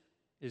offense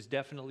is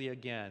definitely,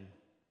 again,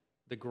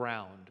 the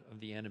ground of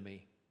the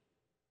enemy.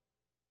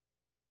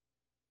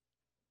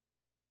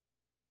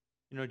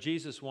 You know,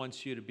 Jesus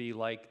wants you to be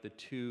like the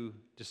 2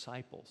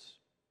 disciples.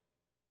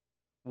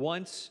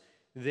 Once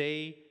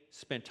they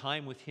spent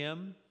time with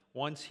him,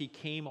 once he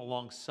came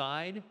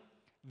alongside,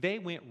 they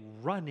went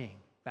running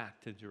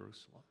back to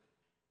Jerusalem.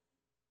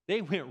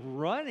 They went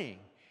running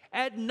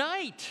at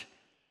night.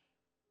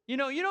 You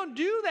know, you don't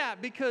do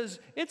that because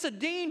it's a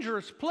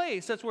dangerous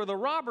place. That's where the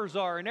robbers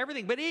are and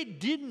everything. But it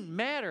didn't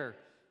matter.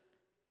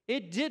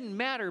 It didn't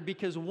matter,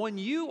 because when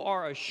you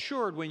are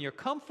assured, when you're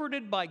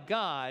comforted by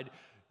God,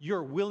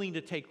 you're willing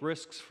to take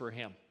risks for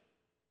Him.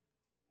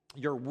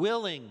 You're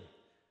willing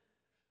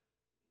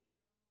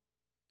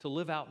to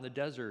live out in the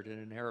desert in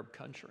an Arab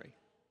country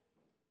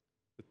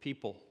with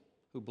people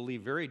who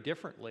believe very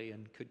differently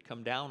and could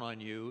come down on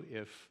you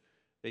if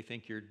they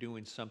think you're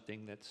doing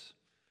something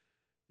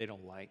they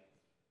don't like.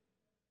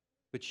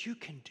 But you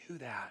can do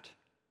that.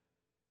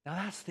 Now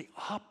that's the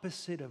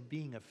opposite of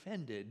being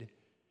offended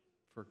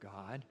for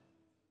God.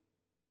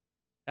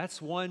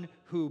 That's one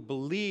who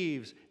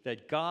believes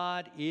that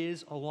God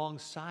is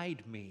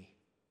alongside me.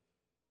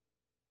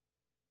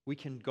 We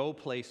can go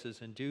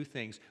places and do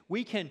things.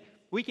 We can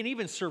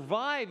even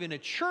survive in a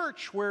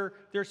church where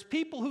there's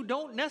people who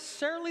don't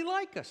necessarily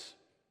like us.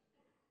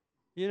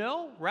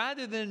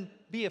 Rather than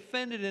be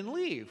offended and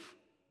leave.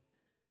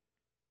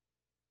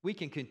 We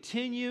can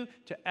continue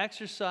to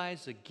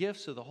exercise the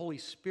gifts of the Holy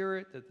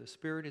Spirit that the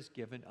Spirit has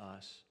given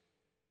us.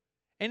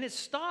 And it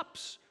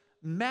stops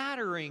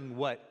mattering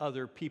what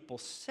other people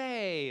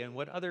say and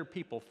what other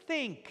people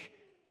think,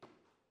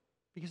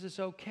 because it's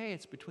okay.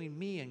 It's between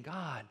me and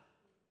God.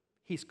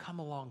 He's come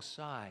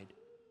alongside.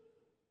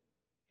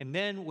 And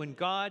then when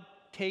God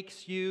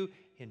takes you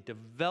and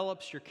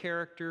develops your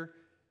character,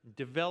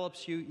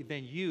 develops you,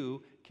 then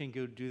you can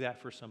go do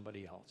that for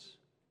somebody else.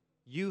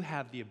 You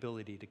have the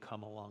ability to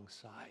come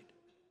alongside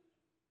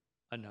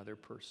another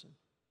person.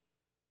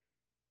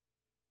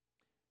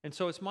 And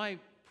so it's my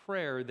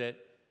prayer that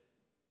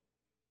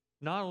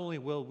not only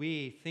will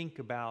we think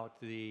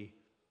about the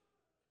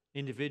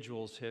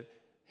individuals who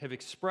have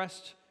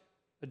expressed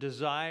a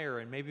desire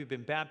and maybe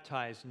been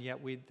baptized, and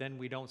yet we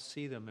don't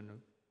see them in a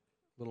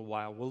little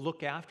while. We'll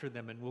look after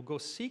them and we'll go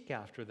seek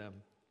after them.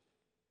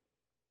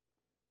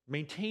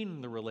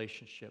 Maintain the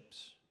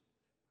relationships.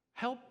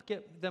 Help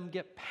them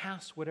get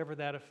past whatever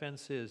that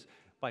offense is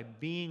by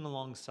being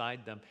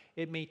alongside them.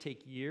 It may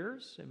take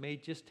years. It may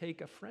just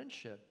take a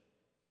friendship.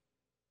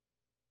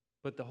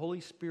 But the Holy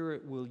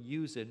Spirit will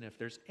use it. And if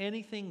there's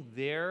anything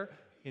there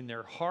in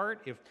their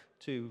heart, if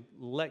to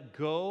let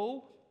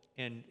go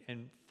and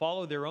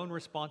follow their own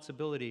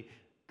responsibility,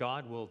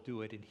 God will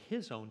do it in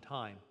His own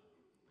time.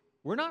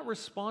 We're not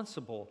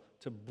responsible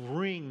to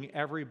bring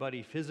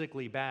everybody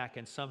physically back,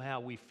 and somehow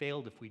we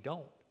failed if we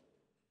don't.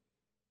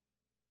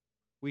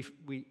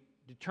 We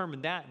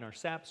determined that in our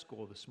SAP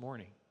school this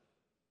morning.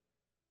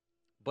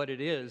 But it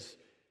is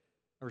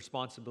a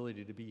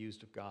responsibility to be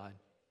used of God.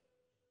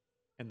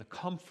 And the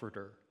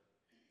Comforter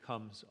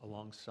comes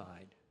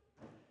alongside.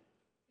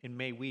 And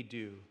may we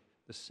do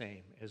the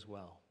same as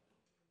well.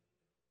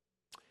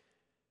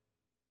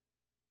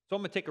 So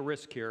I'm going to take a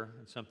risk here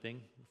on something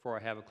before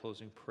I have a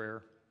closing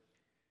prayer.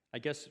 I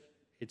guess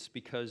it's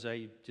because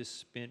I just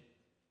spent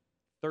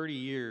 30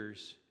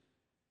 years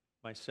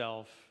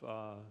myself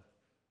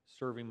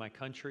serving my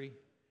country,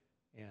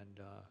 and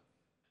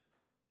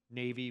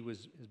Navy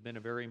has been a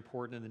very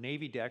important, and the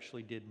Navy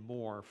actually did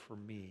more for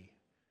me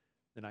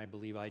than I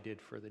believe I did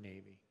for the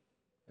Navy,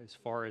 as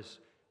far as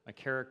my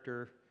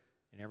character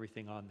and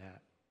everything on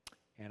that.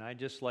 And I'd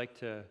just like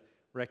to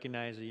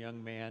recognize a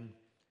young man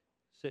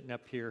sitting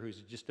up here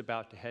who's just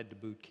about to head to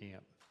boot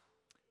camp.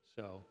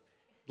 So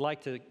I'd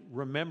like to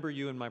remember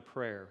you in my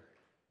prayer,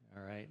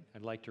 all right?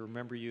 I'd like to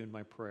remember you in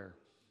my prayer.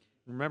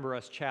 Remember,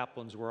 us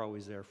chaplains, we're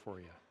always there for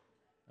you,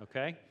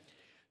 okay?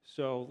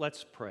 So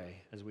let's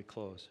pray as we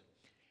close.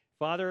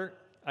 Father,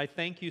 I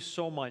thank you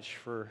so much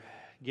for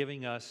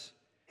giving us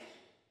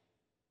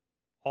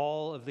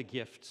all of the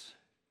gifts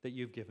that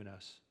you've given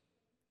us.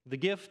 The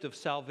gift of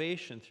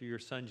salvation through your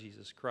Son,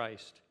 Jesus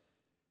Christ.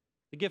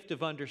 The gift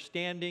of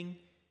understanding,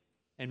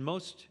 and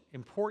most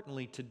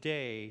importantly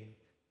today,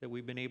 that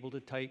we've been able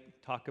to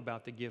talk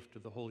about the gift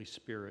of the Holy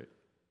Spirit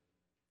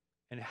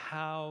and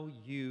how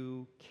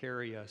you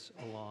carry us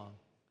along,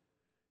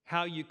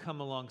 how you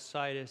come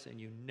alongside us and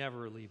you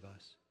never leave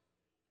us.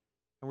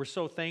 And we're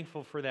so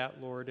thankful for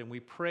that, Lord, and we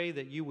pray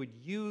that you would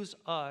use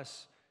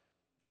us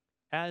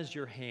as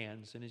your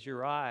hands and as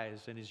your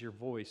eyes and as your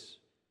voice,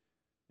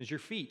 as your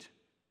feet,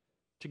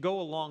 to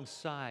go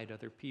alongside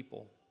other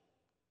people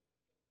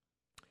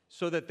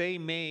so that they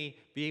may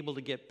be able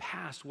to get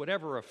past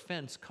whatever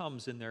offense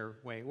comes in their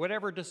way,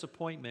 whatever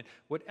disappointment,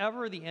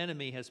 whatever the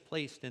enemy has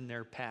placed in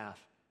their path.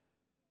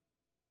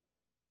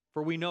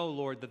 For we know,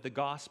 Lord, that the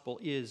gospel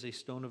is a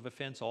stone of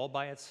offense all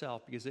by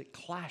itself because it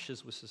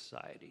clashes with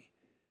society.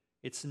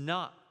 It's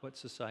not what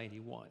society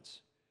wants.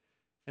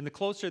 And the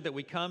closer that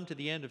we come to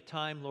the end of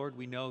time, Lord,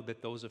 we know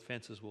that those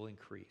offenses will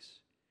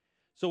increase.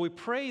 So we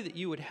pray that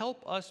you would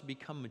help us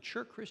become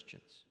mature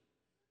Christians,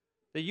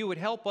 that you would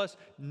help us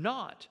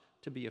not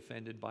to be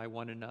offended by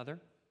one another,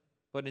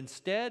 but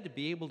instead to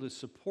be able to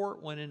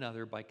support one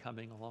another by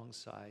coming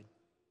alongside.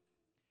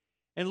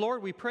 And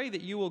Lord, we pray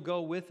that you will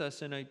go with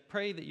us, and I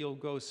pray that you'll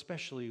go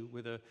especially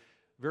with a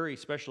very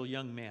special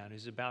young man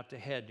who's about to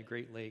head to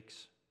Great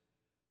Lakes,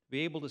 to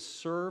be able to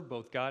serve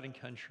both God and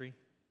country.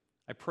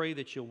 I pray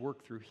that you'll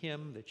work through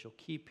him, that you'll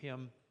keep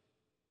him,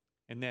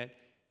 and that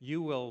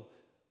you will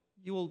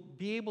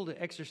be able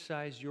to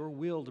exercise your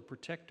will to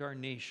protect our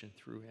nation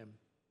through him.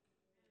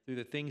 through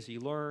the things he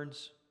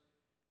learns.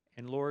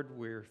 And Lord,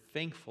 we're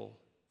thankful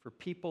for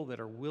people that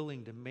are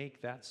willing to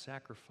make that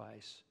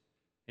sacrifice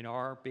in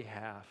our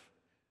behalf,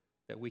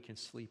 that we can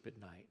sleep at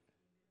night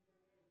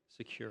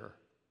secure.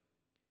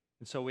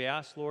 And so we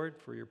ask, Lord,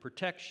 for your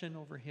protection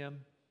over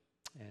him,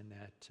 and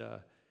that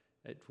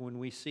when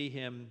we see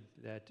him,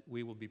 that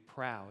we will be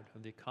proud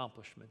of the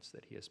accomplishments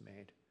that he has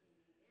made.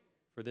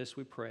 For this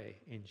we pray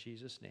in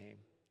Jesus' name,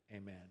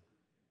 amen.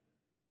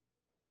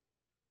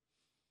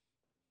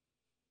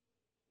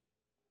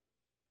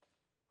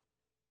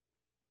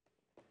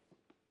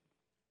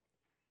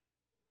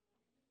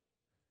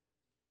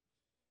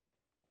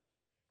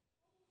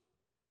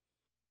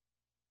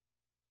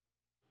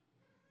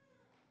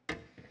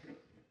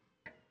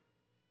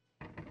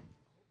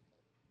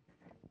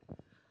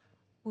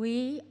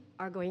 We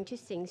are going to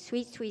sing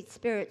Sweet, Sweet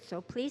Spirit,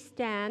 so please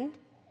stand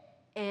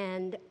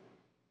and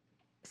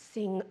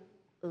sing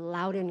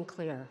loud and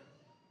clear.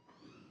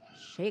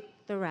 Shake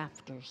the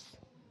rafters.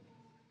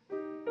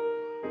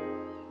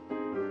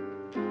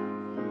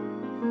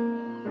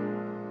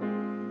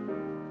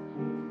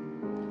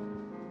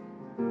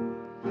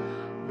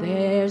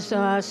 There's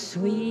a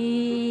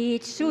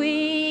sweet,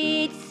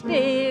 sweet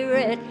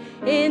spirit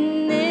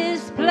in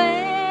this place,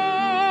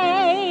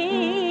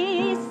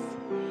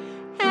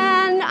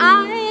 and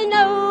I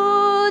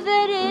know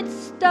that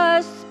it's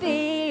the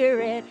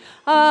Spirit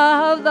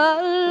of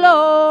the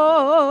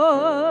Lord.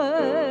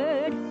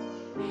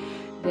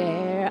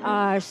 There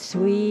are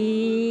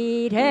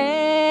sweet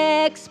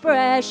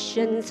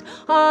expressions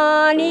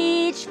on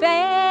each face,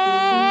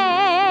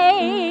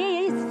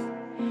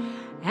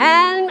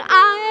 and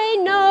I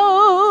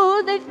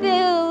know they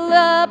fill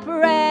the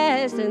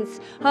presence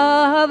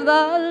of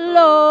the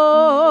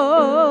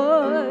Lord.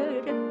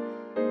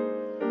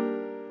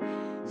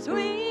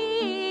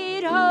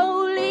 Sweet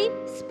Holy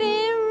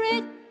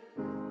Spirit,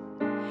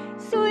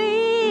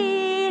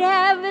 sweet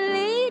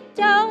heavenly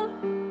dove,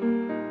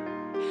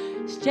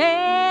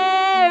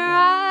 stay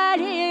right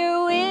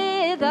here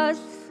with us,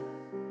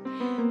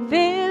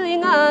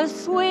 filling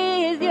us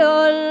with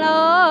your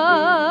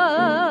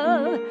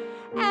love.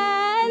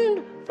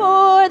 And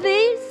for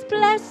these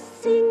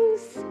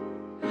blessings,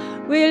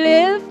 we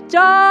lift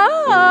our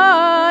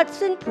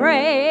hearts in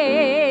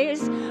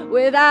praise.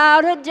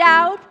 Without a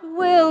doubt,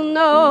 we'll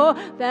know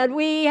that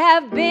we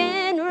have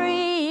been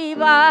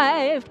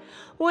revived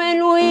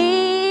when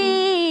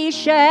we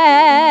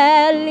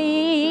shall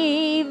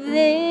leave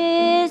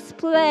this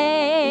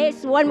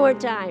place. One more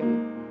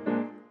time.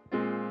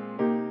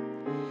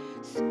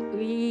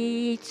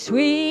 Sweet,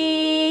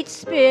 sweet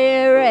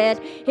Spirit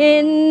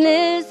in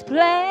this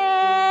place,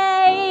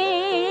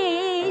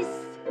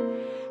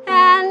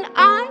 and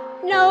I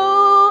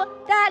know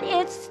that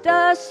it's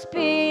the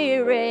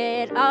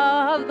Spirit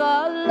of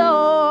the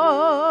Lord.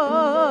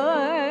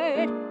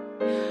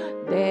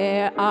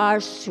 There are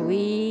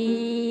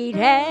sweet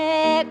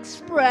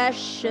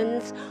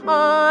expressions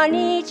on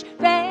each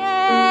face,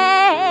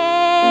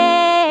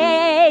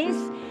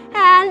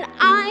 and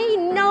I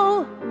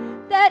know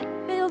that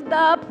fill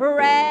the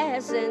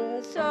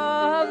presence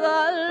of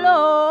the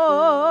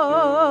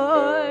Lord.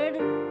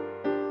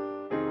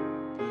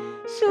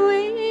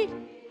 Sweet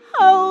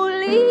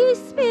Holy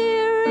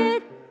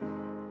Spirit,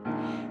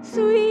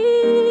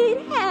 sweet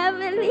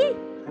heavenly,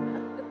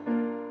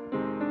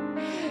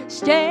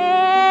 stay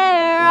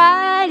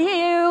right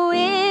here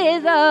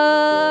with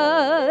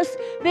us,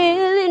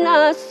 filling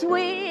us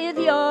with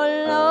your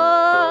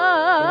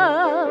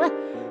love.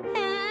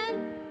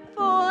 And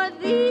for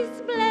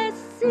these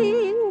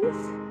blessings,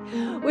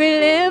 we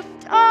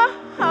lift our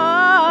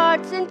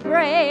hearts in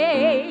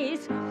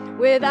praise.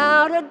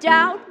 Without a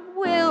doubt,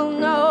 we'll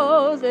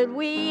know that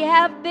we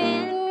have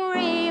been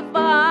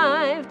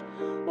revived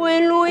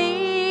when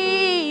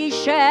we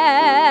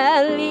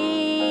shall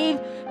leave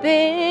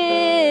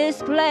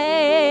this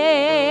place.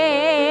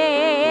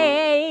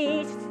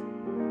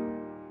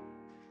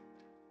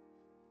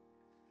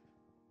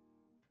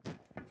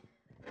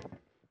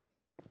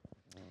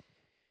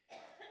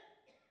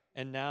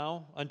 And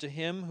now unto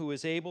him who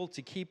is able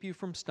to keep you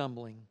from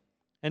stumbling,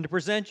 and to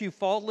present you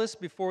faultless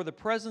before the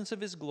presence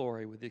of his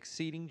glory with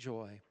exceeding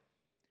joy.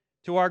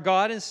 To our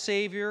God and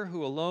Savior,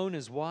 who alone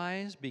is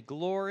wise, be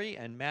glory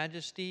and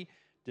majesty,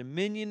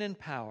 dominion and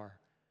power,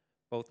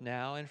 both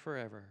now and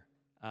forever.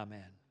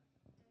 Amen.